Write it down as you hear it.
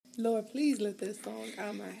Lord, please let this song out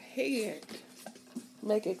of my head.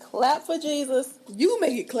 Make it clap for Jesus. You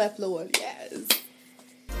make it clap, Lord. Yes.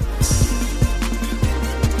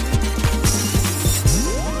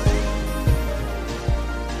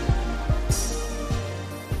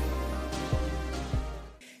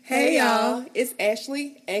 Hey y'all, it's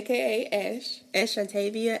Ashley, aka Ash, and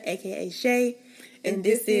Shantavia, aka Shay, and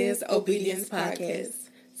this is Obedience Podcast.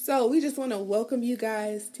 So we just want to welcome you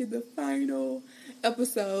guys to the final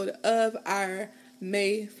episode of our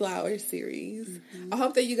Mayflower series. I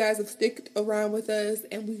hope that you guys have stuck around with us,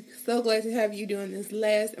 and we're so glad to have you doing this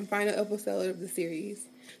last and final episode of the series.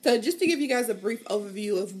 So just to give you guys a brief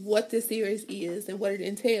overview of what this series is and what it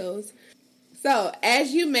entails. So,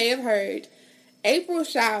 as you may have heard, April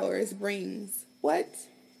showers brings what?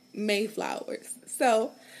 Mayflowers.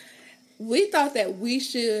 So, we thought that we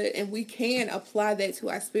should and we can apply that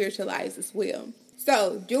to our spiritual lives as well.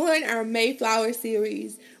 So, during our Mayflower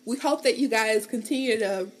series, we hope that you guys continue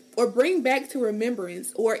to or bring back to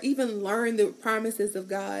remembrance or even learn the promises of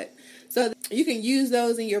God. So, that you can use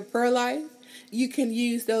those in your prayer life. You can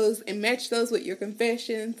use those and match those with your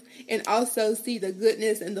confessions and also see the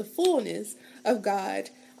goodness and the fullness of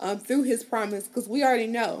God through his promise, because we already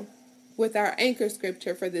know with our anchor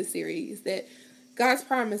scripture for this series that God's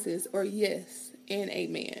promises are yes and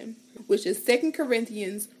amen, which is 2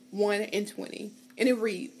 Corinthians 1:20. And it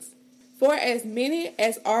reads, "For as many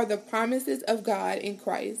as are the promises of God in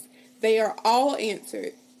Christ, they are all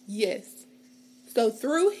answered, yes. So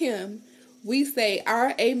through him, we say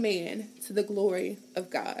our amen to the glory of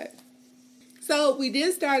God." So we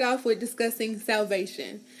did start off with discussing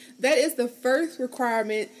salvation. That is the first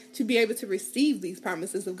requirement to be able to receive these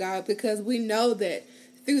promises of God, because we know that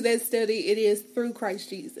through that study, it is through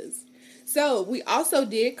Christ Jesus. So we also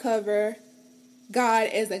did cover God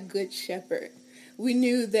as a good shepherd. We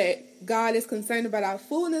knew that God is concerned about our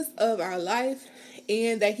fullness of our life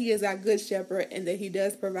and that he is our good shepherd and that he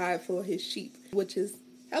does provide for his sheep, which is,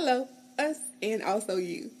 us and also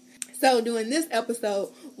you. So during this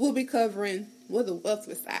episode, we'll be covering the wealth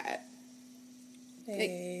side.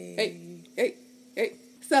 Hey.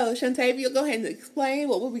 So, Shantavia, go ahead and explain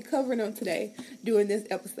what we'll be covering on today during this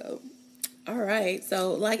episode. All right.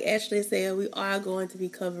 So, like Ashley said, we are going to be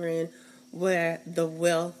covering where the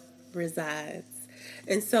wealth resides.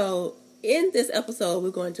 And so, in this episode,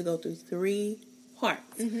 we're going to go through 3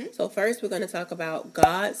 parts. Mm-hmm. So, first, we're going to talk about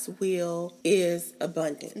God's will is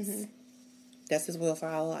abundance. Mm-hmm. That's his will for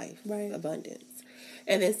our life, right? Abundance.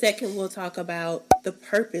 And then second, we'll talk about the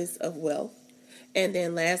purpose of wealth. And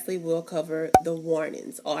then lastly, we'll cover the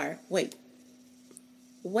warnings. Or, wait,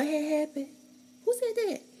 what happened? Who said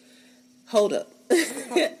that? Hold up.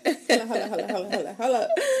 Hold up.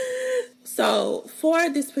 So, for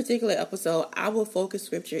this particular episode, our focus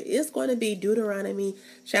scripture is going to be Deuteronomy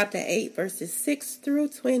chapter 8, verses 6 through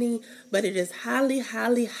 20. But it is highly,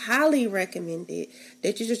 highly, highly recommended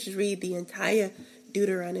that you just read the entire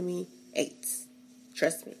Deuteronomy 8.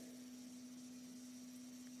 Trust me.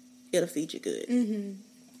 It'll feed you good. Mm-hmm.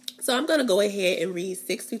 So I'm going to go ahead and read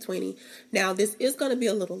 6 through 20. Now, this is going to be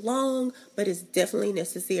a little long, but it's definitely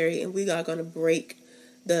necessary. And we are going to break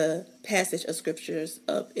the passage of scriptures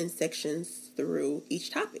up in sections through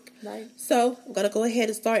each topic. Right. So I'm going to go ahead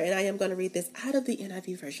and start, and I am going to read this out of the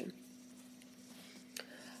NIV version.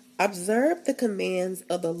 "Observe the commands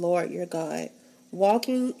of the Lord your God,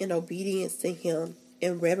 walking in obedience to him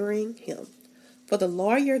and revering him. For the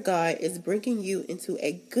Lord your God is bringing you into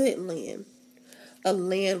a good land, a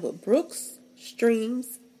land with brooks,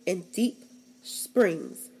 streams, and deep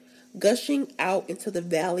springs, gushing out into the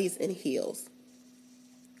valleys and hills.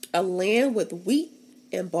 A land with wheat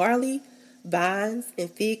and barley, vines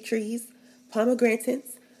and fig trees,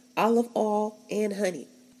 pomegranates, olive oil, and honey.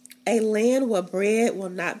 A land where bread will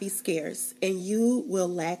not be scarce, and you will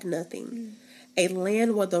lack nothing. A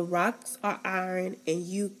land where the rocks are iron, and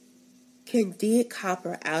you can dig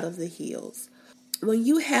copper out of the hills. When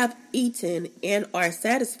you have eaten and are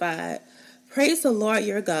satisfied, praise the Lord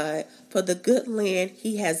your God for the good land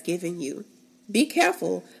he has given you. Be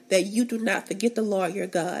careful that you do not forget the Lord your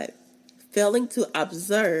God, failing to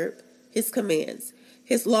observe his commands,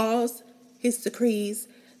 his laws, his decrees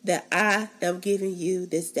that I am giving you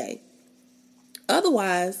this day.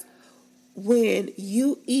 Otherwise, when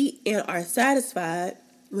you eat and are satisfied,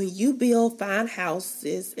 when you build fine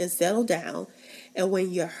houses and settle down, and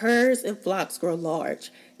when your herds and flocks grow large,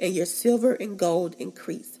 and your silver and gold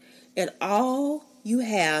increase, and all you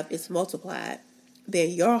have is multiplied,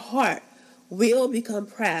 then your heart will become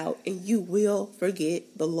proud, and you will forget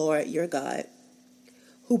the Lord your God,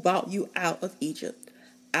 who brought you out of Egypt,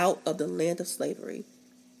 out of the land of slavery.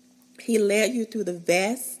 He led you through the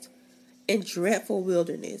vast and dreadful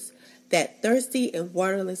wilderness, that thirsty and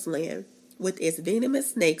waterless land, with its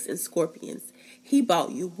venomous snakes and scorpions. He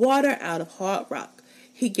brought you water out of hard rock.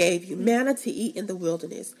 He gave you manna to eat in the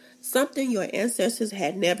wilderness, something your ancestors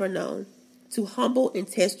had never known, to humble and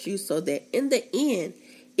test you so that in the end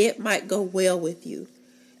it might go well with you.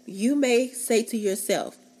 You may say to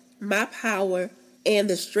yourself, my power and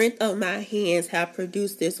the strength of my hands have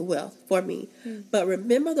produced this wealth for me. But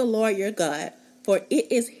remember the Lord your God, for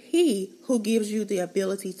it is He who gives you the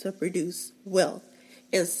ability to produce wealth,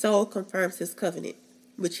 and so confirms His covenant,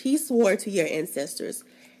 which He swore to your ancestors,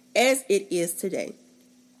 as it is today.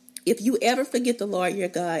 If you ever forget the Lord your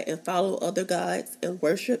God and follow other gods and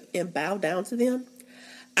worship and bow down to them,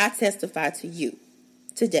 I testify to you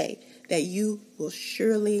today that you will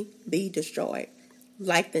surely be destroyed,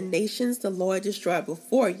 like the nations the Lord destroyed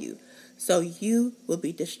before you. So you will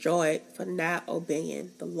be destroyed for not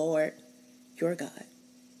obeying the Lord your God.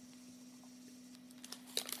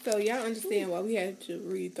 So y'all understand why we had to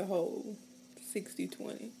read the whole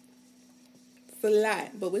 60-20. It's a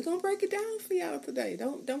lot, but we're gonna break it down for y'all today.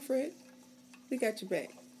 Don't fret. We got your back.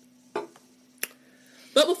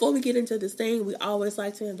 But before we get into this thing, we always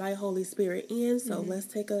like to invite Holy Spirit in. So let's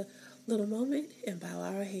take a little moment and bow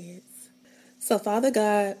our heads. So Father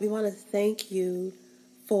God, we want to thank you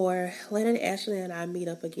for letting Ashley and I meet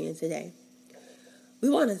up again today. We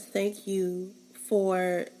want to thank you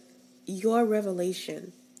for your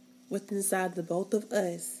revelation within inside the both of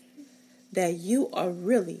us that you are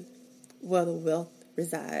really where the wealth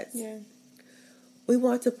resides. Yeah. We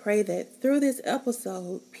want to pray that through this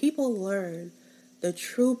episode, people learn the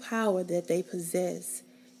true power that they possess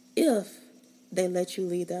if they let you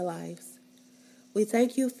lead their lives. We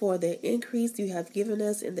thank you for the increase you have given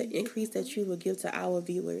us and the increase that you will give to our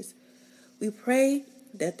viewers. We pray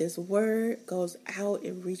that this word goes out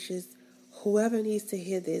and reaches whoever needs to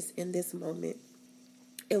hear this in this moment.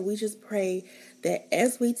 And we just pray that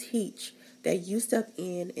as we teach, that you step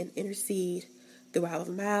in and intercede through our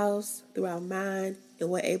mouths, through our mind, and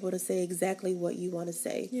we're able to say exactly what you want to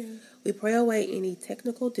say. Yeah. We pray away any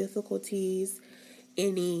technical difficulties,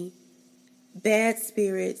 any bad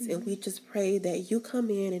spirits, and we just pray that you come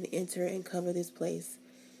in and enter and cover this place.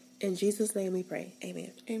 In Jesus' name we pray.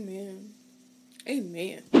 Amen. Amen.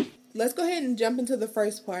 Amen. Let's go ahead and jump into the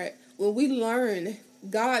first part. When we learn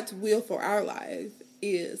God's will for our lives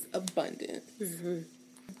is abundance.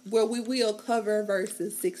 Where we will cover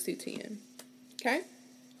verses 6-10. Okay?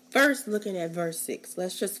 First, looking at verse 6,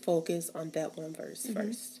 let's just focus on that one verse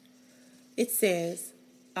first. It says,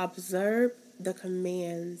 observe the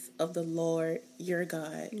commands of the Lord your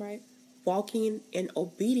God, Right. walking in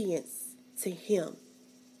obedience to Him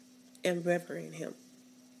and revering Him.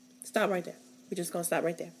 Stop right there. We're just going to stop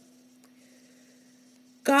right there.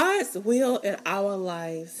 God's will in our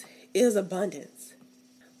lives is abundance,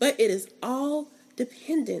 but it is all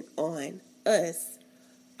dependent on us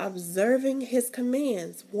observing His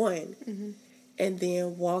commands, one, and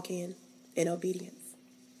then walking in obedience.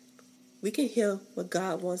 We can hear what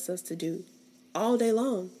God wants us to do all day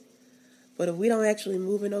long, but if we don't actually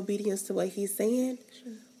move in obedience to what He's saying,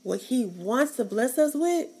 what He wants to bless us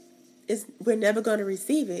with, we're never going to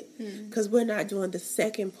receive it because we're not doing the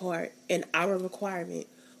second part in our requirement,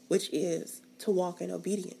 which is to walk in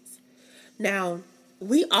obedience. Now,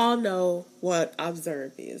 we all know what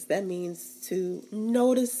observe is. That means to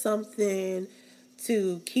notice something,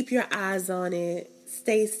 to keep your eyes on it,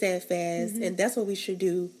 stay steadfast, and that's what we should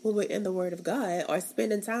do when we're in the Word of God or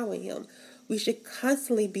spending time with Him. We should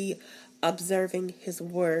constantly be observing His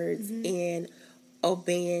words and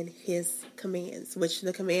obeying His commands, which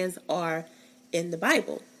the commands are in the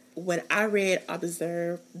Bible. When I read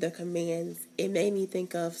observe the commands, it made me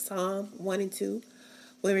think of Psalm 1 and 2,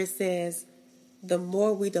 where it says, the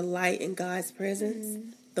more we delight in God's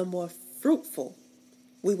presence, the more fruitful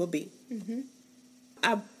we will be.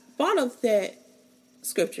 I brought up that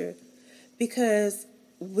scripture because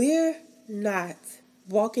we're not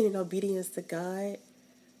walking in obedience to God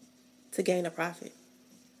to gain a profit.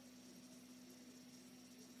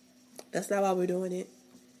 That's not why we're doing it.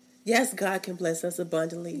 Yes, God can bless us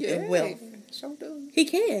abundantly in wealth. Sure do. He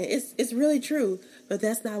can. It's really true. But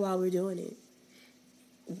that's not why we're doing it.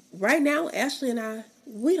 Right now, Ashley and I,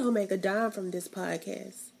 we don't make a dime from this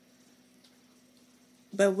podcast.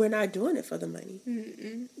 But we're not doing it for the money.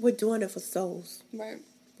 We're doing it for souls. Right.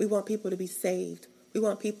 We want people to be saved. We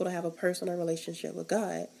want people to have a personal relationship with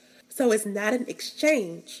God. So it's not an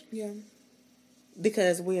exchange. Yeah.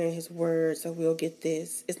 Because we're in His Word, so we'll get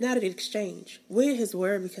this. It's not an exchange. We're in His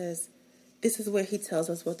Word because this is where He tells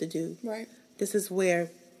us what to do. Right. This is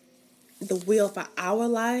where the will for our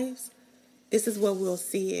lives, this is where we'll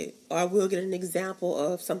see it, or we'll get an example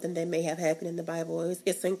of something that may have happened in the Bible.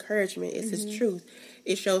 It's encouragement. It's His truth.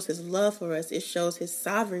 It shows His love for us. It shows His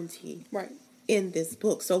sovereignty in this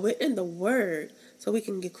book. So we're in the Word so we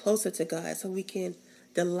can get closer to God, so we can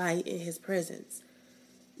delight in His presence.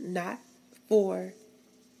 Not for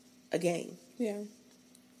a gain. Yeah.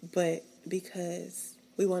 But because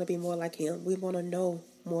we want to be more like Him. We want to know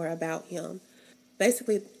more about Him.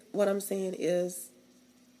 Basically, what I'm saying is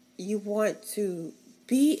you want to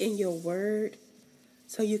be in your Word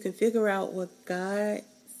so you can figure out what God's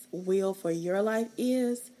will for your life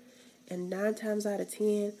is. And 9 times out of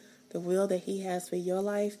 10, the will that He has for your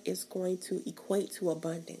life is going to equate to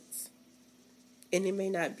abundance. And it may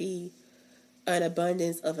not be an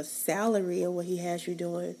abundance of a salary and what He has you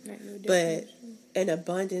doing, but an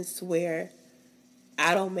abundance where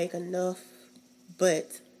I don't make enough,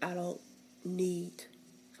 but I don't need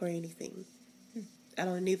for anything. I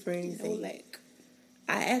don't need for anything. No lack.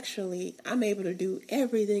 I'm able to do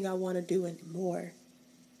everything I want to do and more,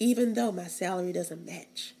 even though my salary doesn't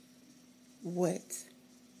match what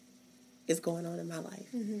is going on in my life.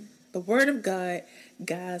 The Word of God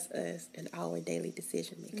guides us in our daily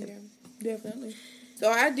decision making. Yeah, definitely. So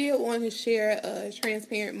I did want to share a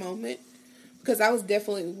transparent moment, because I was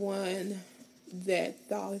definitely one that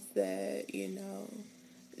thought that,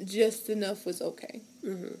 just enough was okay.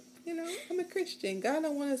 I'm a Christian. God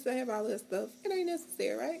don't want us to have all this stuff. It ain't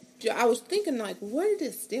necessary, right? I was thinking, where did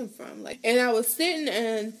this stem from? And I was sitting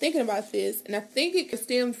and thinking about this, and I think it could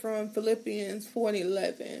stem from Philippians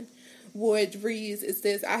 4:11, where it reads, it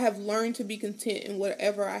says, I have learned to be content in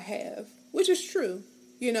whatever I have, which is true.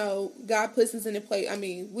 God puts us in a place. I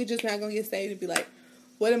mean, we're just not going to get saved and be like,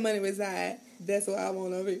 where the money reside, that's what I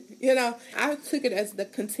want to be. I took it as the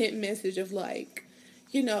content message of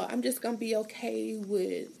I'm just going to be okay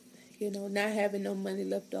with, not having no money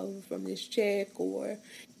left over from this check, or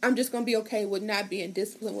I'm just going to be okay with not being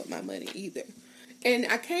disciplined with my money either. And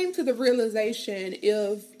I came to the realization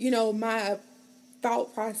of, my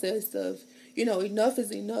thought process of, enough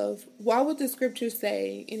is enough. Why would the scripture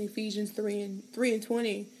say in Ephesians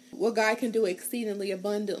 3:20, what God can do exceedingly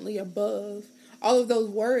abundantly above? All of those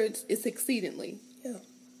words, it's exceedingly. Yeah.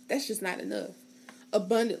 That's just not enough.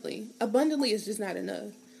 Abundantly is just not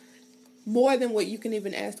enough. More than what you can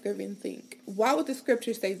even ask or even think. Why would the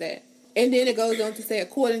scripture say that? And then it goes on to say,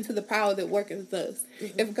 according to the power that worketh with us.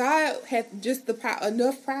 If God had just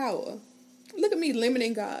enough power, look at me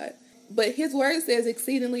limiting God. But His word says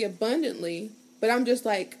exceedingly abundantly. But I'm just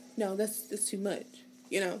no, that's too much.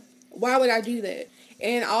 Why would I do that?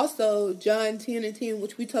 And also John 10:10,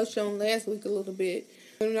 which we touched on last week a little bit.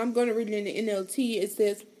 And I'm going to read it in the NLT. It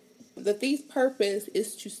says, the thief's purpose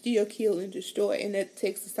is to steal, kill, and destroy. And that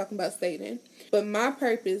text is talking about Satan. But my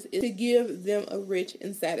purpose is to give them a rich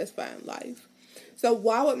and satisfying life. So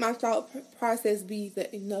why would my thought process be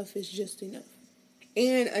that enough is just enough?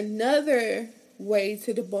 And another way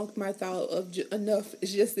to debunk my thought of enough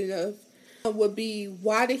is just enough would be,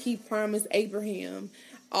 why did He promise Abraham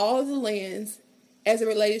all the lands as it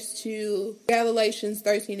relates to Galatians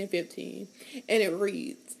 13:15? And it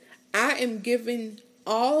reads, I am giving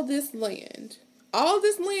all this land,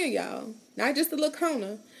 y'all, not just a little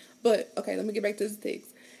corner, but, okay, let me get back to the text.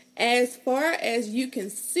 As far as you can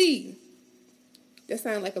see, that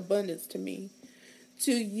sounds like abundance to me,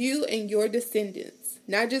 to you and your descendants,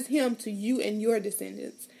 not just him, to you and your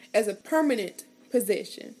descendants, as a permanent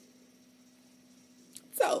possession.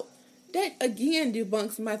 So, that again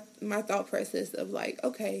debunks my thought process of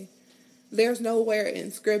okay, there's nowhere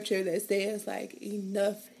in scripture that says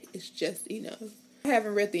enough is just enough. I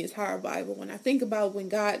haven't read the entire Bible. When I think about when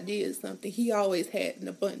God did something, He always had an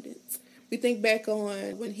abundance. We think back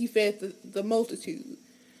on when He fed the multitude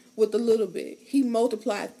with a little bit. He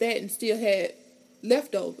multiplied that and still had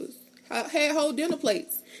leftovers. Had whole dinner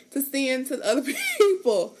plates to send to the other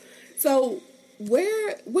people. So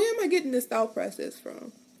where am I getting this thought process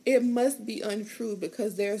from? It must be untrue,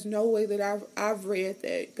 because there's no way that I've read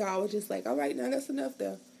that God was just all right, now that's enough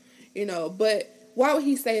there. But why would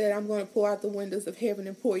He say that I'm going to pour out the windows of heaven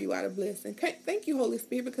and pour you out a blessing? Thank you, Holy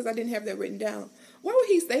Spirit, because I didn't have that written down. Why would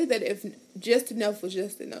He say that if just enough was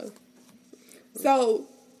just enough? So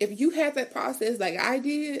if you have that process like I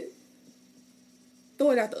did,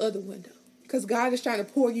 throw it out the other window, because God is trying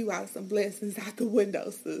to pour you out some blessings out the window,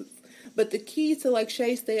 sis. But the key to, like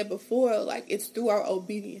Shay said before, it's through our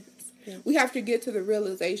obedience. Yeah. We have to get to the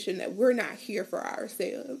realization that we're not here for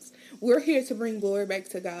ourselves. We're here to bring glory back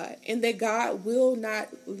to God, and that God will not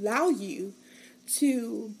allow you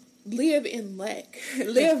to live in lack,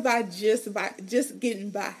 live by just getting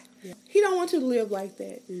by. Yeah. He don't want you to live like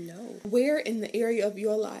that. No. Where in the area of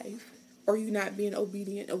your life are you not being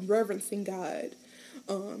obedient or reverencing God?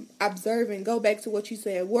 Observing, go back to what you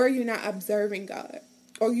said. Where are you not observing God?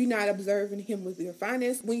 Are you not observing Him with your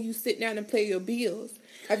finance? When you sit down and pay your bills,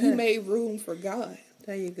 have you made room for God?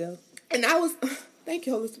 There you go. And I was, thank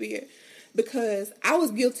you, Holy Spirit, because I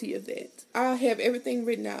was guilty of that. I have everything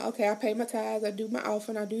written out. Okay, I pay my tithes, I do my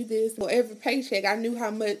offering, I do this. For every paycheck, I knew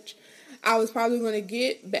how much I was probably going to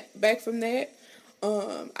get back from that.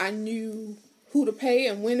 I knew who to pay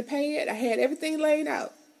and when to pay it. I had everything laid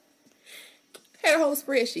out. Had a whole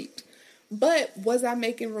spreadsheet. But was I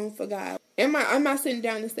making room for God? Am I sitting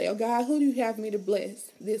down and say, oh God, who do you have me to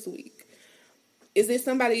bless this week? Is there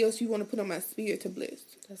somebody else you want to put on my spirit to bless?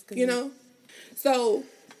 That's good. You know? So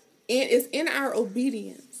it's in our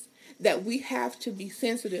obedience that we have to be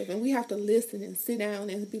sensitive and we have to listen and sit down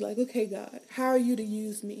and be like, okay, God, how are you to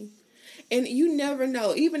use me? And you never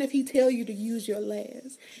know, even if He tell you to use your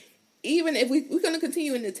last, even if we're going to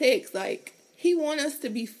continue in the text, like, He want us to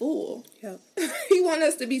be full. Yep. He want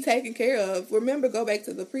us to be taken care of. Remember, go back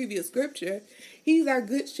to the previous scripture. He's our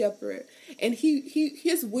good shepherd. And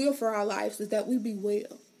His will for our lives is that we be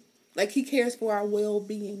well. Like, He cares for our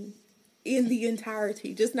well-being in the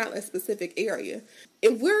entirety, just not a specific area.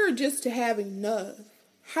 If we're just to have enough,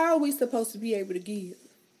 how are we supposed to be able to give?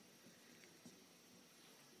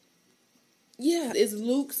 Yeah, it's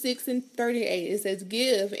Luke 6:38. It says,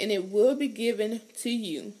 give, and it will be given to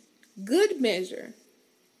you. Good measure,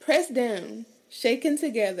 pressed down, shaken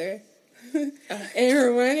together,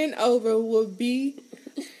 and running over will be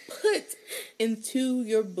put into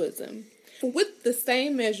your bosom. With the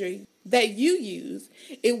same measure that you use,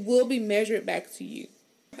 it will be measured back to you.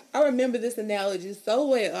 I remember this analogy so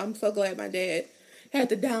well. I'm so glad my dad had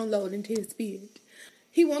to download into his spirit.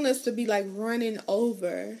 He wants us to be like running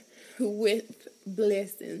over with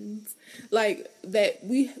blessings, like that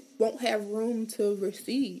we won't have room to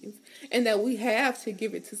receive, and that we have to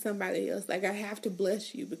give it to somebody else. Like, I have to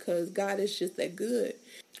bless you because God is just that good.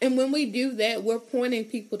 And when we do that, we're pointing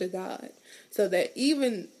people to God so that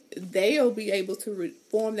even they'll be able to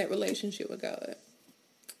form that relationship with God.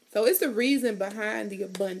 So it's the reason behind the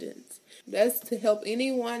abundance. That's to help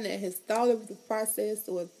anyone that has thought of the process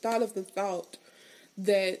or thought of the thought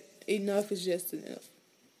that enough is just enough.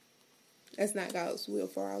 That's not God's will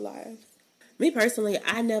for our lives. Me personally,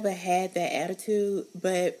 I never had that attitude,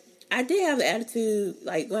 but I did have the attitude,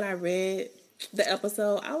 like, when I read the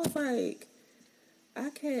episode, I was like,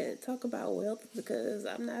 I can't talk about wealth because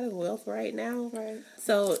I'm not in wealth right now. Right.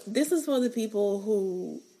 So this is for the people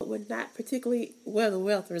who would not particularly where the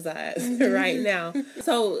wealth resides right now.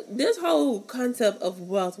 So this whole concept of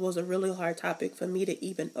wealth was a really hard topic for me to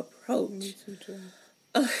even approach. Me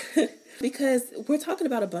too. Because we're talking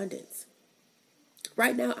about abundance.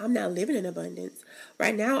 Right now, I'm not living in abundance.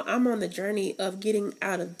 Right now, I'm on the journey of getting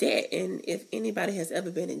out of debt. And if anybody has ever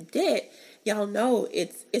been in debt, y'all know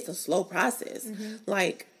it's a slow process. Mm-hmm.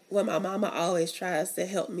 Like, when my mama always tries to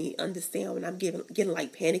help me understand when I'm getting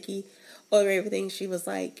like panicky over everything, she was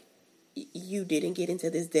like, you didn't get into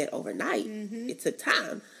this debt overnight. Mm-hmm. It took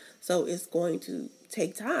time. So it's going to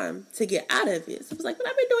take time to get out of it. So I was like, but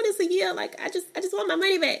I've been doing this a year. Like, I just want my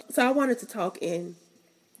money back. So I wanted to talk and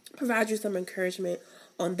provide you some encouragement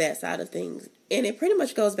on that side of things. And it pretty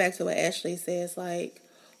much goes back to what Ashley says, like,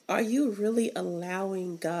 are you really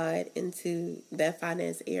allowing God into that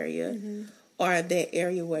finance area? Mm-hmm. Or that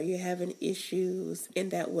area where you're having issues in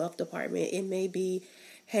that wealth department? It may be,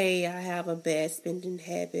 hey, I have a bad spending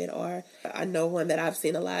habit, or I know one that I've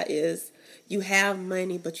seen a lot is you have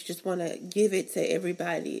money, but you just want to give it to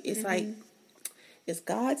everybody. It's like, is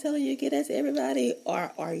God telling you to give that to everybody,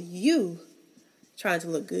 or are you trying to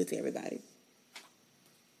look good to everybody?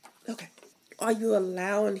 Okay. Are you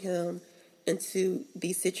allowing Him into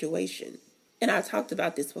the situation? And I talked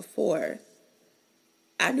about this before.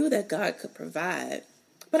 I knew that God could provide,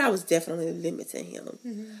 but I was definitely limiting Him.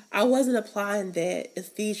 Mm-hmm. I wasn't applying that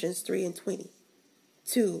Ephesians 3:20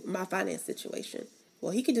 to my finance situation.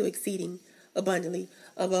 Well, He can do exceeding abundantly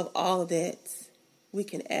above all that we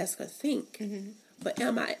can ask or think. Mm-hmm. But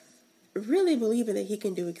am I really believing that He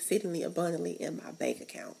can do exceedingly abundantly in my bank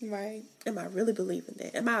account? Right. Am I really believing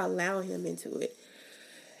that? Am I allowing Him into it?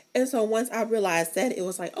 And so once I realized that, it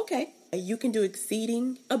was like, okay, you can do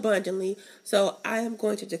exceeding abundantly. So I am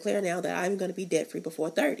going to declare now that I'm going to be debt-free before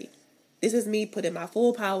 30. This is me putting my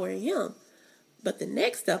full power in Him. But the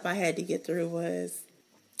next step I had to get through is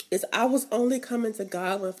I was only coming to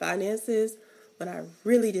God with finances when I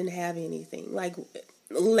really didn't have anything. Like,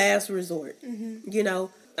 last resort. Mm-hmm. You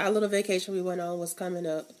know, our little vacation we went on was coming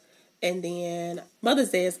up. And then Mother's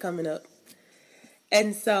Day is coming up.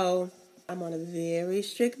 And so I'm on a very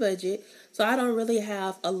strict budget. So I don't really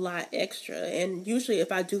have a lot extra. And usually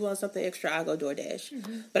if I do want something extra, I go DoorDash.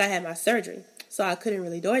 Mm-hmm. But I had my surgery, so I couldn't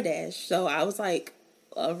really DoorDash. So I was like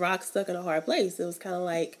a rock stuck in a hard place. It was kind of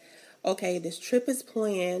like, okay, this trip is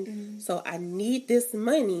planned, mm-hmm. so I need this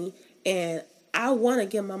money, and I want to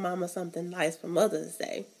give my mama something nice for Mother's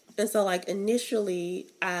Day. And so, like, initially,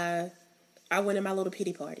 I went in my little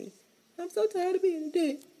pity party. I'm so tired of being a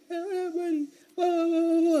dick. I don't have money.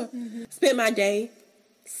 Mm-hmm. Spent my day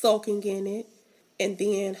sulking in it, and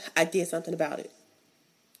then I did something about it.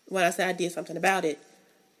 When I say I did something about it,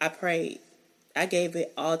 I prayed. I gave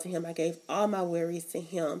it all to him. I gave all my worries to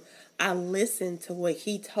him. I listened to what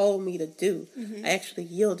he told me to do. Mm-hmm. I actually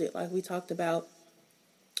yielded, like we talked about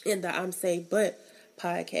in the I'm Saved But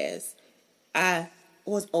podcast. I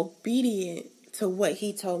was obedient to what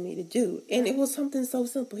he told me to do. And it was something so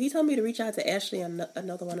simple. He told me to reach out to Ashley,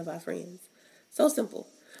 another one of our friends. So simple.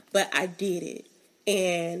 But I did it.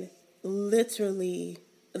 And literally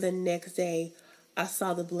the next day, I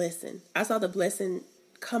saw the blessing. I saw the blessing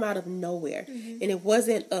come out of nowhere. Mm-hmm. And it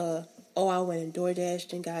wasn't I went and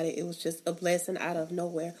DoorDashed and got it. It was just a blessing out of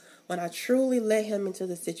nowhere when I truly let him into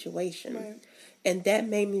the situation. Right. And that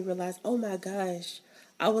made me realize, oh my gosh,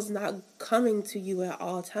 I was not coming to you at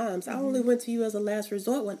all times. Mm-hmm. I only went to you as a last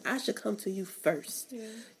resort when I should come to you first. Yeah.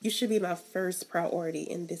 You should be my first priority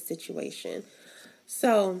in this situation.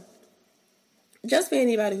 So just for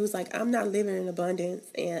anybody who's like, I'm not living in abundance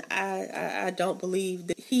and I don't believe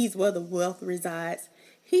that he's where the wealth resides.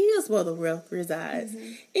 He is where the wealth resides.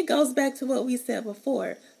 Mm-hmm. It goes back to what we said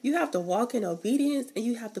before. You have to walk in obedience and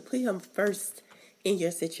you have to put him first in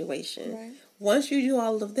your situation. Right. Once you do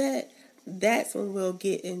all of that, that's when we'll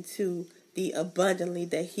get into the abundantly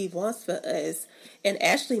that he wants for us. And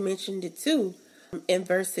Ashley mentioned it too. In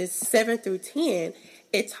verses 7 through 10,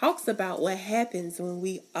 it talks about what happens when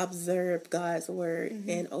we observe God's word mm-hmm.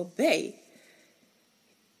 and obey.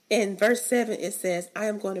 In verse 7, it says, I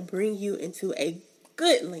am going to bring you into a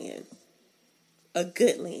good land. A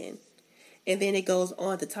good land. And then it goes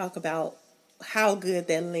on to talk about how good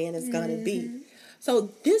that land is going to be.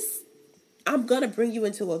 So this, I'm going to bring you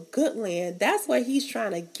into a good land. That's what he's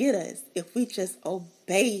trying to get us if we just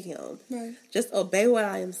obey him. Right. Just obey what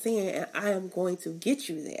I am saying and I am going to get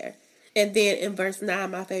you there. And then in verse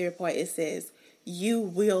 9, my favorite part, it says, you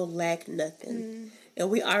will lack nothing. Mm. And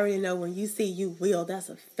we already know when you see you will, that's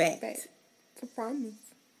a fact. It's a promise.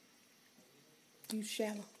 You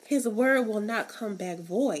shall. His word will not come back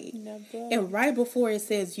void. Never. And right before it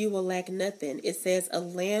says you will lack nothing, it says a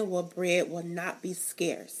land where bread will not be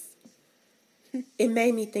scarce. It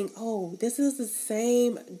made me think, oh, this is the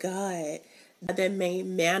same God that made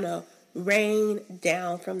manna rain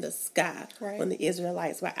down from the sky when the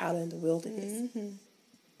Israelites were out in the wilderness.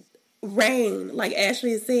 Mm-hmm. Rain, like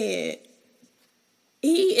Ashley said,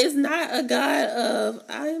 he is not a God of,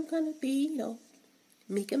 I am going to be,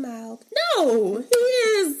 meek and mild. No, he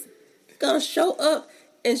is going to show up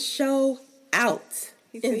and show out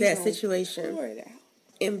in that situation.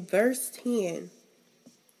 In verse 10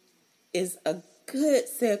 is a good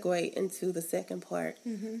segue into the second part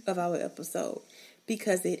of our episode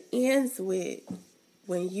because it ends with,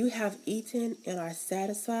 when you have eaten and are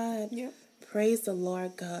satisfied, praise the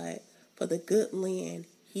Lord God for the good land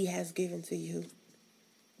he has given to you.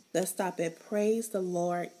 Let's stop at praise the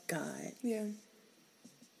Lord God. Yeah.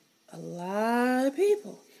 A lot of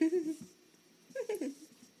people,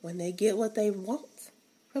 when they get what they want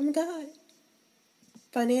from God,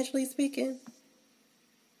 financially speaking,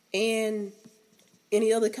 and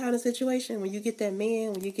any other kind of situation, when you get that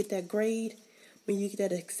man, when you get that grade, when you get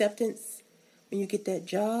that acceptance, when you get that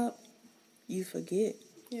job, you forget.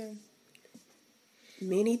 Yeah.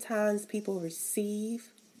 Many times people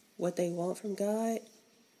receive what they want from God,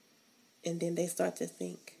 and then they start to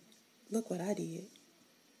think, look what I did.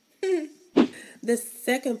 The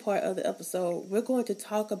second part of the episode, we're going to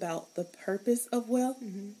talk about the purpose of wealth,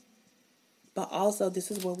 but also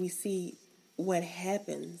this is where we see what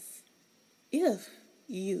happens if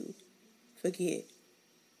you forget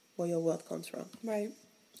where your wealth comes from. Right.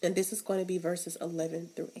 And this is going to be verses 11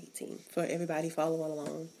 through 18 for everybody following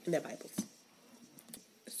along in their Bibles.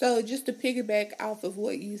 So just to piggyback off of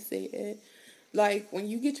what you said, like when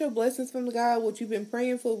you get your blessings from God, what you've been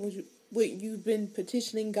praying for, what you've been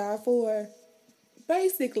petitioning God for,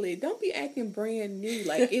 basically, don't be acting brand new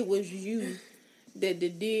like it was you that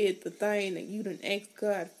did the thing that you didn't ask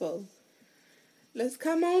God for. Let's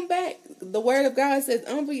come on back. The word of God says,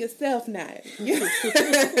 humble yourself now.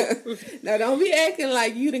 Now, don't be acting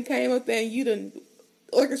like you done came up there and you done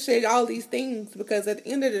orchestrated all these things, because at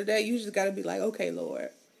the end of the day, you just got to be like, okay, Lord,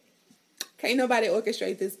 Can't nobody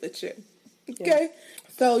orchestrate this but you. Okay? Yeah.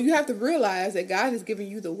 So you have to realize that God has given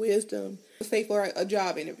you the wisdom, say for a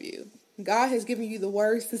job interview. God has given you the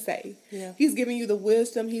words to say. Yeah. He's giving you the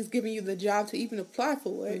wisdom. He's giving you the job to even apply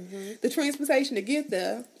for it. Mm-hmm. The transportation to get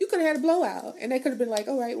there. You could have had a blowout. And they could have been like,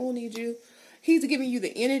 all right, we'll need you. He's giving you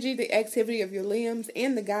the energy, the activity of your limbs,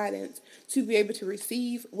 and the guidance to be able to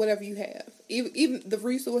receive whatever you have. Even the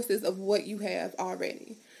resources of what you have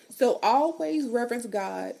already. So always reverence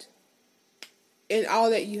God in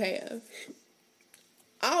all that you have.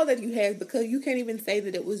 All that you have, because you can't even say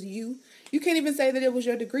that it was you. You can't even say that it was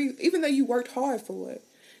your degree, even though you worked hard for it.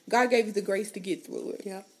 God gave you the grace to get through it.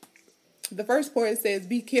 Yeah. The first part says,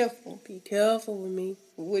 be careful. Be careful with me.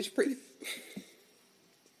 Which pretty...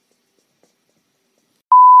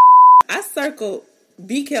 I circled,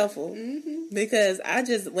 be careful. Mm-hmm. Because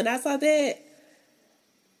when I saw that,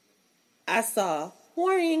 I saw,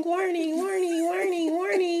 warning, warning, warning, warning,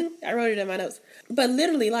 warning. I wrote it in my notes. But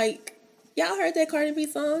literally, like, y'all heard that Cardi B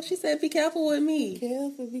song? She said, be careful with me. Be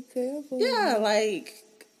careful, be careful. Yeah, like,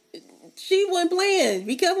 she wasn't playing.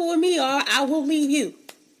 Be careful with me or I will leave you.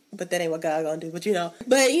 But that ain't what God gonna do, but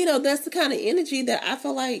that's the kind of energy that I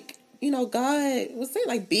feel like, God was saying,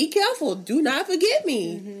 like, be careful. Do not forget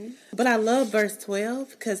me. Mm-hmm. But I love verse 12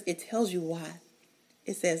 because it tells you why.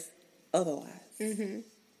 It says, otherwise. Mm-hmm.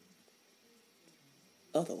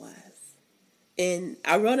 Otherwise. And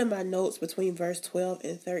I wrote in my notes between verse 12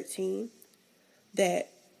 and 13 that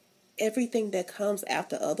everything that comes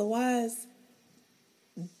after otherwise,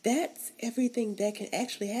 that's everything that can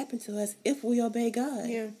actually happen to us if we obey God.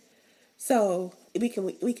 Yeah. So we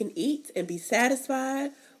can eat and be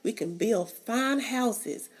satisfied. We can build fine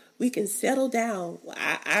houses. We can settle down.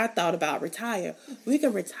 I thought about retire. We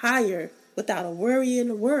can retire without a worry in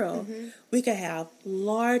the world. Mm-hmm. We can have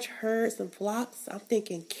large herds and flocks. I'm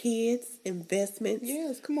thinking kids, investments.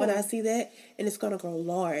 Yes, come on. When I see that, and it's going to grow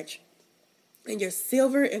large. And your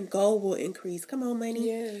silver and gold will increase. Come on, money.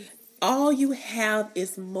 Yes. All you have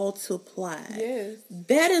is multiplied. Yes.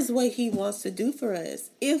 That is what he wants to do for us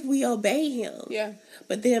if we obey him. Yeah.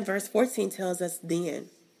 But then verse 14 tells us then.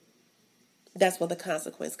 That's where the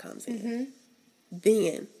consequence comes in. Mm-hmm.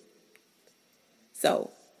 Then.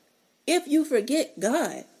 So, if you forget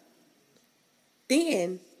God,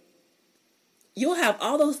 then you'll have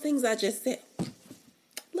all those things I just said.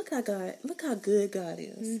 Look how good God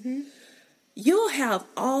is. Mm-hmm. You'll have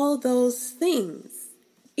all those things.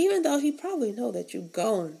 Even though he probably know that you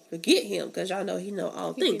gon' forget him, because y'all know he know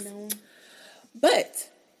all things. But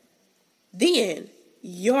then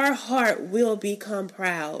your heart will become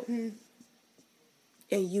proud, and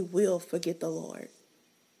you will forget the Lord.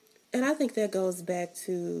 And I think that goes back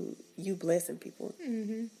to you blessing people.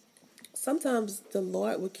 Mm-hmm. Sometimes the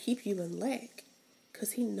Lord will keep you in lack,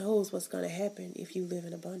 because he knows what's going to happen if you live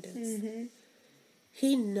in abundance. Mm-hmm.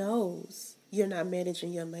 He knows you're not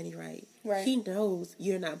managing your money right. Right. He knows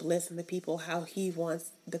you're not blessing the people how he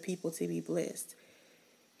wants the people to be blessed.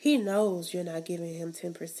 He knows you're not giving him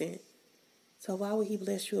 10%. So why would he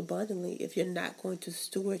bless you abundantly if you're not going to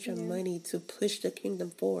steward your money to push the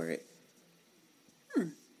kingdom forward?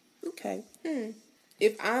 Okay.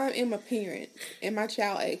 If I am a parent and my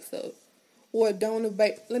child acts up or don't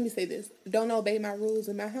obey my rules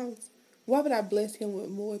in my house, why would I bless him with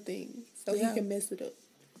more things so he can mess it up?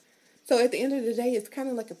 So at the end of the day, it's kind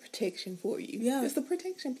of like a protection for you. Yeah. It's a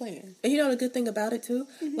protection plan. And you know the good thing about it too?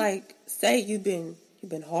 Mm-hmm. Like, say you've been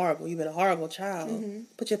horrible. You've been a horrible child. Mm-hmm.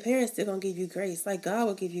 But your parents still going to give you grace. Like, God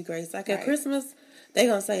will give you grace. Like, at Christmas, they're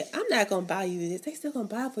going to say, I'm not going to buy you this. They still going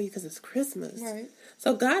to buy it for you because it's Christmas. Right.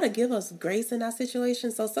 So God will give us grace in our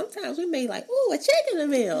situation. So sometimes we may like, ooh, a check in the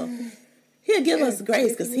mail. He'll give us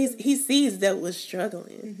grace because he sees that we're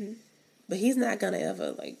struggling. Mm-hmm. But he's not going to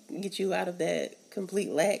ever, like, get you out of that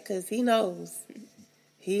complete lack because he knows.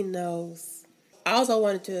 He knows. I also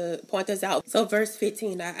wanted to point this out. So verse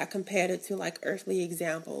 15, I compared it to, like, earthly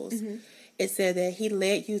examples. Mm-hmm. It said that he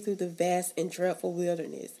led you through the vast and dreadful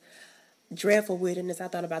wilderness. Dreadful wilderness, I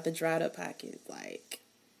thought about the dried up pockets. Like,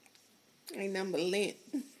 ain't nothing but lint.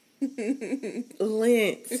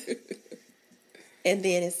 Lint. And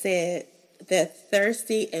then it said that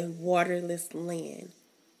thirsty and waterless land.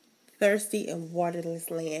 Thirsty and waterless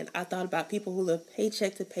land. I thought about people who live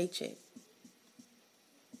paycheck to paycheck.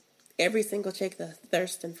 Every single check, they're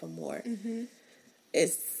thirsting for more. Mm-hmm.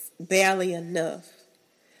 It's barely enough.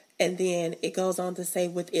 And then it goes on to say,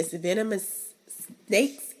 with its venomous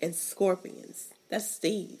snakes and scorpions. That's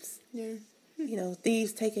thieves. Yeah. You know,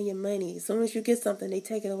 thieves taking your money. As soon as you get something, they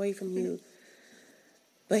take it away from you.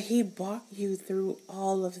 But he brought you through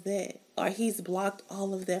all of that. Or he's blocked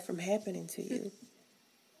all of that from happening to you.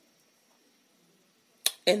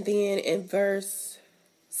 And then in verse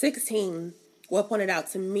 16, what pointed out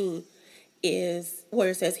to me is where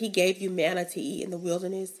it says, he gave you manna to eat in the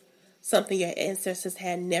wilderness, something your ancestors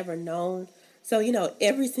had never known. So,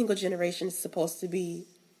 every single generation is supposed to be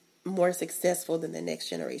more successful than the next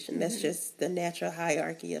generation. That's just the natural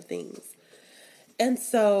hierarchy of things. And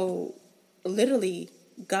so, literally,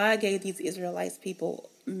 God gave these Israelites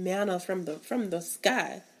people manna from the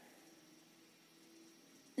sky.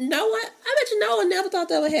 I bet you Noah never thought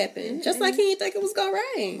that would happen. Just like he didn't think it was going to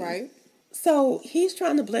rain. Right. So, he's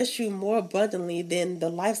trying to bless you more abundantly than the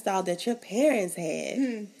lifestyle that your parents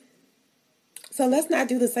had. So, let's not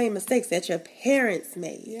do the same mistakes that your parents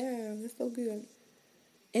made. Yeah, that's so good.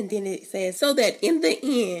 And then it says, so that in the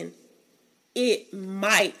end, it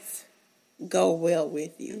might go well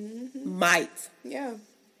with you. Might. Yeah.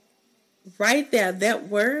 Right there, that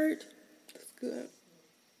word. That's good.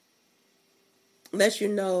 Lets you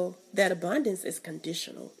know that abundance is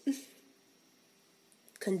conditional.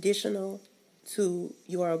 Conditional to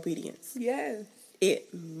your obedience. Yes.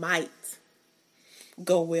 It might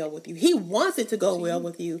go well with you. He wants it to go well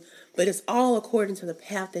with you, but it's all according to the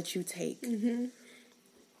path that you take.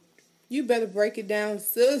 You better break it down,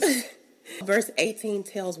 sis. Verse 18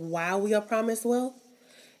 tells why we are promised wealth,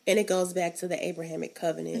 and it goes back to the Abrahamic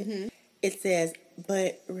covenant. It says,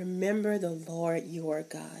 but remember the Lord your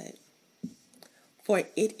God, for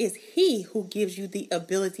it is he who gives you the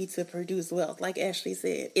ability to produce wealth. Like Ashley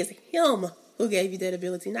said, it's him who gave you that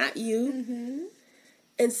ability, not you.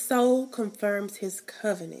 And so confirms his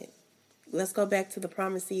covenant. Let's go back to the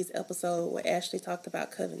Promises episode where Ashley talked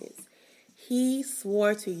about covenants. He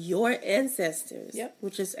swore to your ancestors,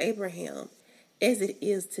 which is Abraham, as it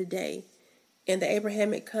is today. In the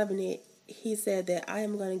Abrahamic covenant, he said that I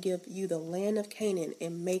am going to give you the land of Canaan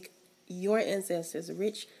and make your ancestors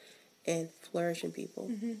rich and flourishing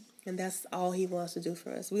people. And that's all he wants to do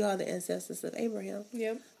for us. We are the ancestors of Abraham.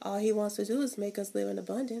 All he wants to do is make us live in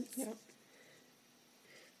abundance.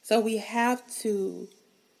 So we have to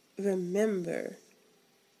remember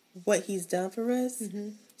what he's done for us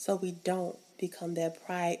so we don't become that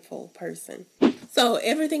prideful person. So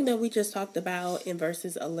everything that we just talked about in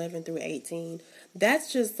verses 11 through 18,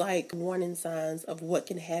 that's just like warning signs of what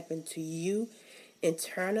can happen to you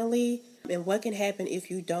internally and what can happen if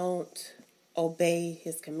you don't obey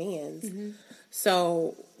his commands.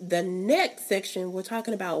 So the next section, we're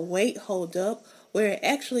talking about wait, hold up, where it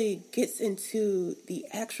actually gets into the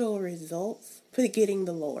actual results for getting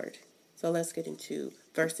the Lord. So let's get into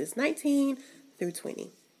verses 19 through 20.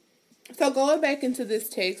 So going back into this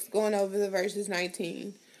text, going over the verses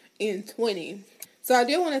 19 and 20. So I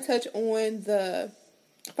did want to touch on the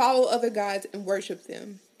follow other gods and worship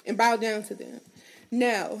them and bow down to them.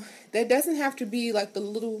 Now, that doesn't have to be like the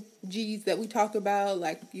little G's that we talk about,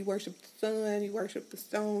 like you worship the sun, you worship the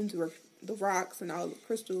stones, you worship the rocks and all the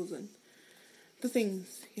crystals and the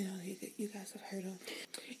things, you guys have heard of.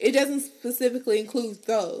 It doesn't specifically include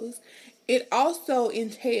those. It also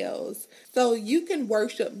entails, so you can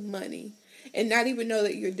worship money and not even know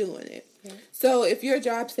that you're doing it. So if your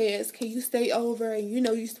job says, can you stay over and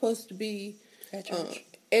you're supposed to be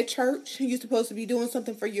at church, you're supposed to be doing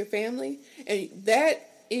something for your family, and that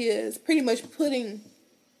is pretty much putting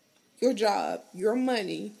your job, your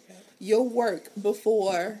money, your work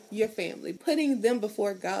before your family, putting them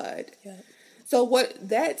before God. So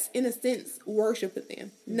that's in a sense worshiping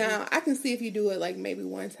them. Now I can see if you do it like maybe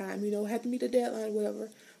one time, have to meet a deadline, whatever.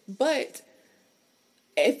 But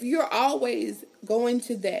if you're always going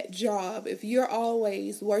to that job, if you're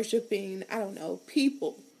always worshiping, I don't know,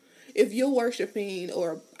 people, if you're worshiping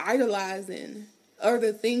or idolizing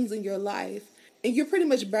other things in your life, and you're pretty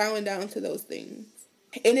much bowing down to those things.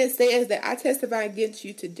 And it says that I testify against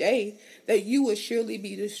you today that you will surely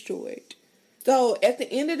be destroyed. So at the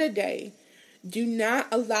end of the day, do not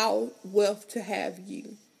allow wealth to have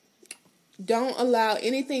you. Don't allow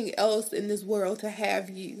anything else in this world to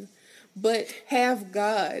have you. But have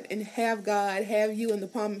God, and have God have you in the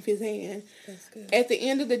palm of his hand. That's good. At the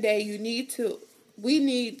end of the day, we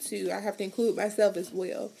need to, I have to include myself as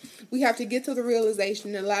well, we have to get to the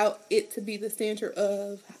realization and allow it to be the center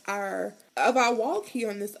of our walk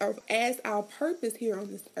here on this earth, as our purpose here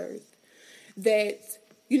on this earth. That,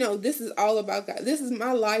 this is all about God. This is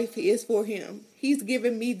my life, is for him. He's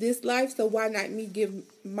given me this life, so why not me give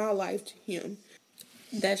my life to him?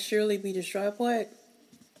 That surely be destroyed part,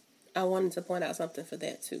 I wanted to point out something for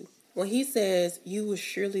that too. When he says, you will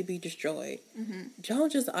surely be destroyed, don't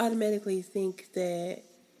just automatically think that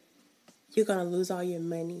you're going to lose all your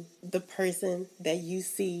money. The person that you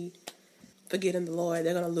see forgetting the Lord,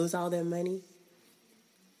 they're going to lose all their money.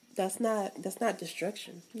 That's not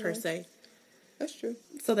destruction, per se. That's true.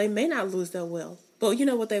 So they may not lose their wealth. But you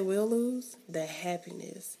know what they will lose? Their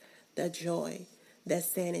happiness, their joy, their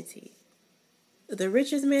sanity. The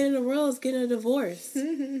richest man in the world is getting a divorce.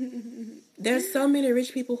 There's so many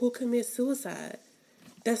rich people who commit suicide.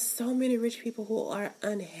 There's so many rich people who are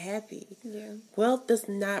unhappy. Yeah. Wealth does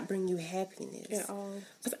not bring you happiness. At all.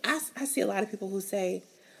 'Cause I see a lot of people who say,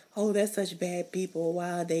 oh, they're such bad people.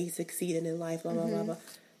 Why are they succeeding in life? Blah, blah, blah, blah.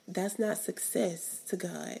 That's not success to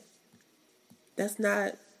God. That's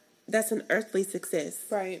an earthly success.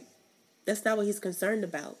 Right. That's not what he's concerned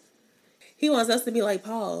about. He wants us to be like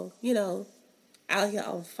Paul, out here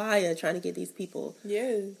on fire trying to get these people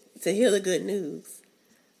to hear the good news.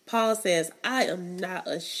 Paul says, I am not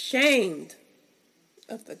ashamed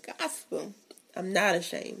of the gospel. I'm not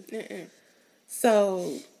ashamed.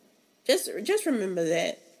 So just remember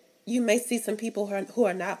that. You may see some people who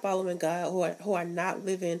are not following God, who are not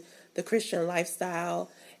living the Christian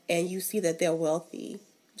lifestyle, and you see that they're wealthy.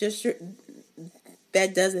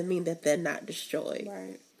 That doesn't mean that they're not destroyed.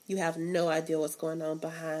 Right. You have no idea what's going on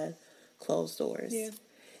behind closed doors. Yeah.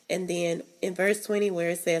 And then in verse 20, where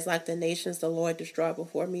it says, like the nations the Lord destroyed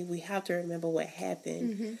before me, we have to remember what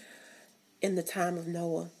happened in the time of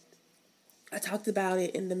Noah. I talked about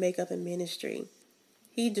it in the Makeup and Ministry.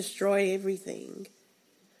 He destroyed everything.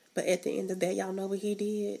 But at the end of that, y'all know what he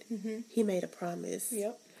did? He made a promise.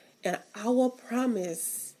 Yep. And our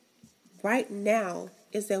promise right now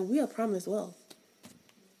is that we are promised wealth.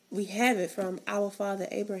 We have it from our father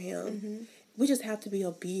Abraham. We just have to be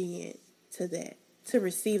obedient to that, to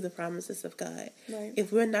receive the promises of God. Right.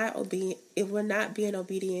 If we're not being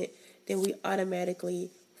obedient, then we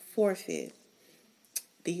automatically forfeit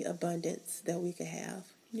the abundance that we could have.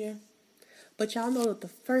 Yeah. But y'all know that the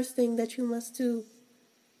first thing that you must do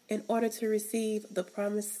in order to receive the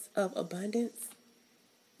promise of abundance,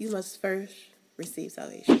 you must first receive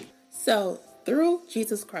salvation. So, through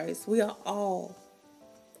Jesus Christ, we are all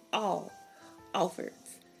offered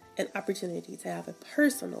an opportunity to have a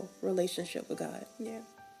personal relationship with God. Yeah.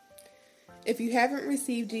 If you haven't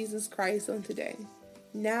received Jesus Christ on today,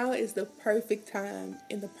 now is the perfect time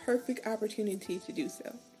and the perfect opportunity to do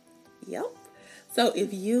so. Yep. So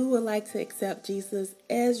if you would like to accept Jesus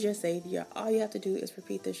as your Savior, all you have to do is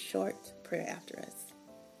repeat this short prayer after us.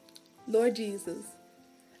 Lord Jesus,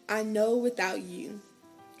 I know without you,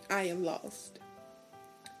 I am lost.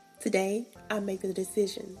 Today, I make the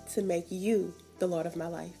decision to make you the Lord of my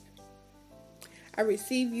life. I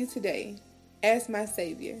receive you today as my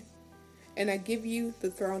Savior, and I give you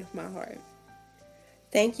the throne of my heart.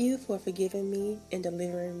 Thank you for forgiving me and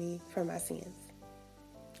delivering me from my sins.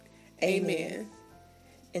 Amen.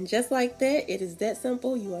 And just like that, it is that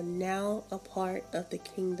simple. You are now a part of the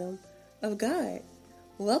kingdom of God.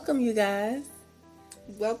 Welcome, you guys.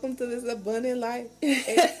 Welcome to this abundant life.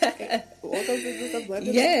 Welcome to this abundant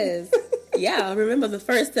life. Yes. Yeah, remember the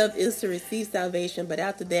first step is to receive salvation, but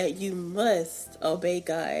after that, you must obey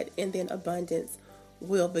God, and then abundance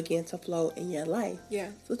will begin to flow in your life. Yeah.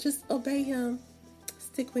 So just obey Him.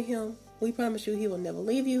 Stick with Him. We promise you He will never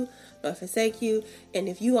leave you nor forsake you. And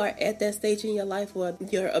if you are at that stage in your life where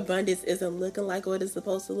your abundance isn't looking like what it's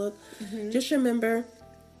supposed to look, just remember,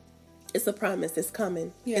 it's a promise. It's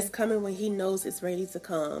coming. Yeah. It's coming when He knows it's ready to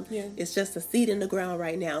come. Yeah. It's just a seed in the ground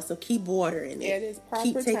right now. So keep watering it. It is proper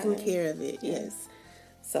Keep taking time. care of it. Yes.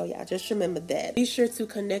 So yeah, just remember that. Be sure to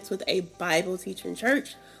connect with a Bible teaching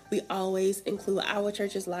church. We always include our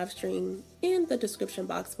church's live stream in the description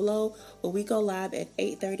box below, where we go live at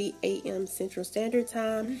 8:30 a.m. Central Standard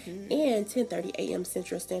Time and 10:30 a.m.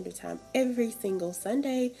 Central Standard Time every single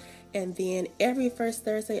Sunday. And then every first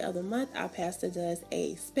Thursday of the month, our pastor does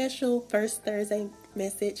a special First Thursday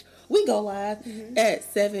message. We go live at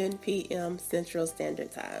 7 p.m. Central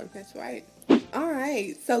Standard Time. That's right. All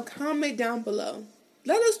right. So comment down below.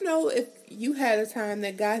 Let us know if you had a time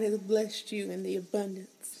that God has blessed you in the abundance.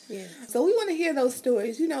 Yeah. So we want to hear those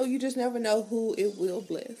stories. You know, you just never know who it will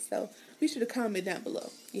bless. So be sure to comment down below.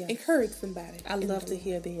 Yeah. Encourage somebody. I love to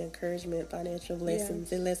hear the encouragement, financial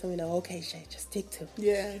blessings. It lets me know, okay, Shay, just stick to it.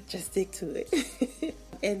 Yeah. Just stick to it.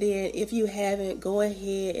 And then if you haven't, go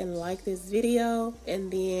ahead and like this video.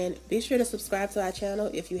 And then be sure to subscribe to our channel.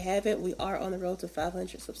 If you haven't, we are on the road to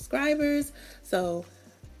 500 subscribers. So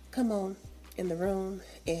come on in the room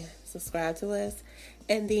and subscribe to us.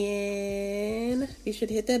 And then be sure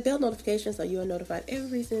to hit that bell notification so you are notified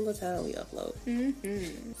every single time we upload.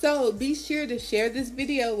 So be sure to share this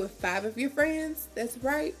video with 5 of your friends. That's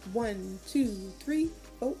right. 1, 2, 3,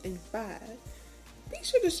 4, and 5. Be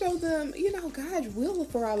sure to show them, God's will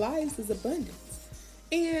for our lives is abundance.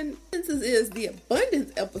 And since this is the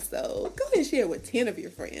abundance episode, go ahead and share it with 10 of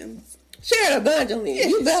your friends. Share it abundantly.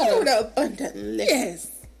 Yes, You better. share it abundantly.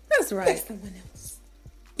 Yes, that's right. Like someone else.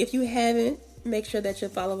 If you haven't, make sure that you're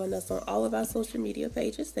following us on all of our social media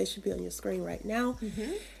pages. They should be on your screen right now.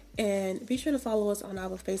 Mm-hmm. And be sure to follow us on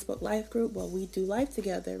our Facebook Life group where we do life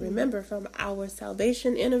together. Remember, from our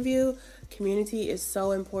salvation interview, community is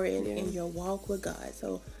so important in your walk with God.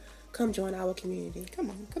 So come join our community. Come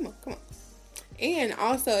on. And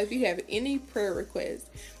also, if you have any prayer requests,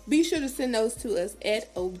 be sure to send those to us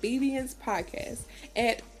at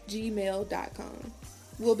obediencepodcast@gmail.com.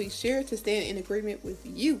 We'll be sure to stand in agreement with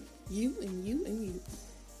you. You and you and you.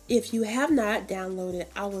 If you have not downloaded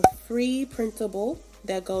our free printable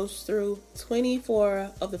that goes through 24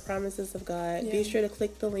 of the promises of God, be sure to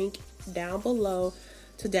click the link down below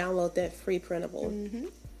to download that free printable. Mm-hmm.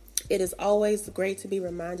 It is always great to be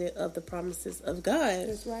reminded of the promises of God.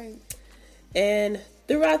 That's right. And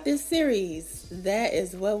throughout this series, that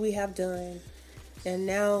is what we have done. And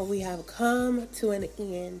now we have come to an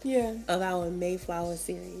end of our Mayflower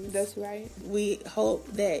series. That's right. We hope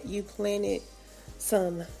that you planted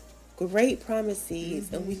some great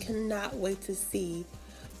promises, and we cannot wait to see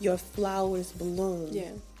your flowers bloom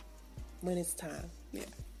when it's time. Yeah,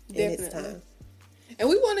 definitely. It's time. And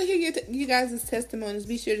we want to hear you guys' testimonies.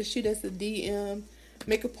 Be sure to shoot us a DM,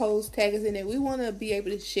 make a post, tag us in it. We want to be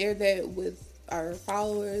able to share that with our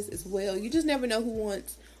followers as well. You just never know who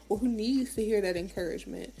wants or who needs to hear that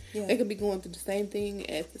encouragement. They could be going through the same thing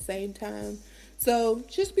at the same time. So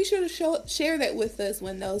just be sure to share that with us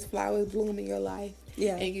when those flowers bloom in your life.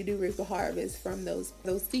 Yeah. And you do reap a harvest from those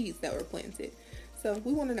seeds that were planted. So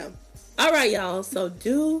we want to know. All right, y'all. So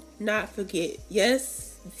do not forget.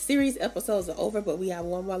 Yes, series episodes are over, but we have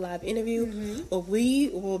one more live interview where we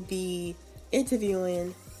will be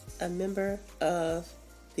interviewing a member of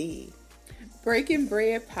the Breaking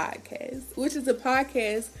Bread podcast, which is a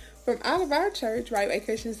podcast from out of our church, Right Way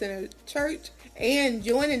Christian Center Church. And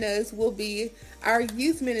joining us will be our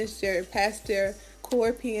youth minister, Pastor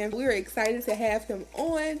Corpian. We're excited to have him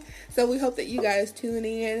on. So we hope that you guys tune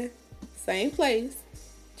in. Same place,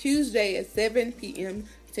 Tuesday at 7 p.m.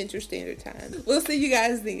 Central Standard Time. We'll see you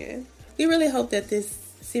guys then. We really hope that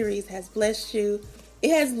this series has blessed you.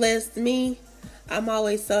 It has blessed me. I'm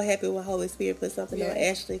always so happy when Holy Spirit puts something on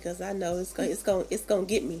Ashley, because I know it's gonna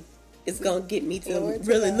get me. It's gonna get me to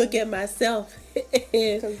really look at myself.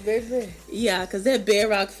 Because that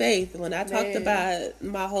bedrock faith. When I talked about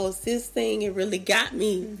my whole sis thing, it really got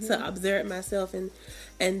me to observe myself, and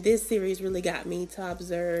this series really got me to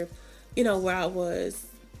observe, where I was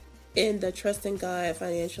in the trusting God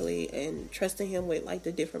financially and trusting Him with like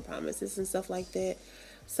the different promises and stuff like that.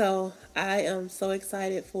 So I am so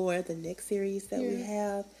excited for the next series that we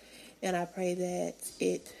have. And I pray that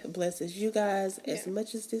it blesses you guys as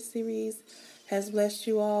much as this series has blessed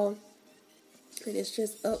you all. And it's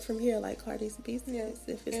just up from here, like Cardi's B says.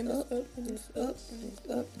 If it's up, it's up, and it's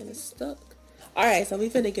up, and it's stuck. All right, so we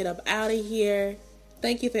finna get up out of here.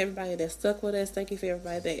 Thank you for everybody that stuck with us. Thank you for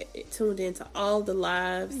everybody that tuned in to all the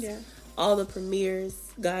lives, all the premieres.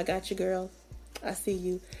 God got you, girl. I see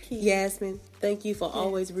you. Yasmin, thank you for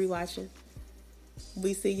always rewatching.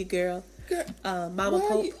 We see you, girl. Mama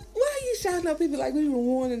Pope. Why are you shouting at people like we were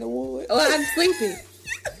won an award? Oh, I'm sleepy.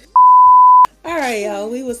 All right, y'all.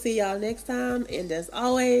 We will see y'all next time. And as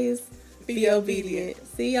always, be obedient.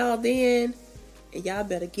 See y'all then. And y'all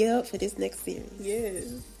better get up for this next series.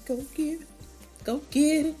 Yes. Go get it. Go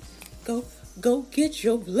get it. Go get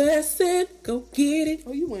your blessing. Go get it.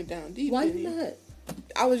 Oh, you went down deep. Why not?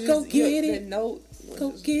 I was just go get it. Note.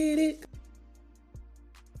 Go get it.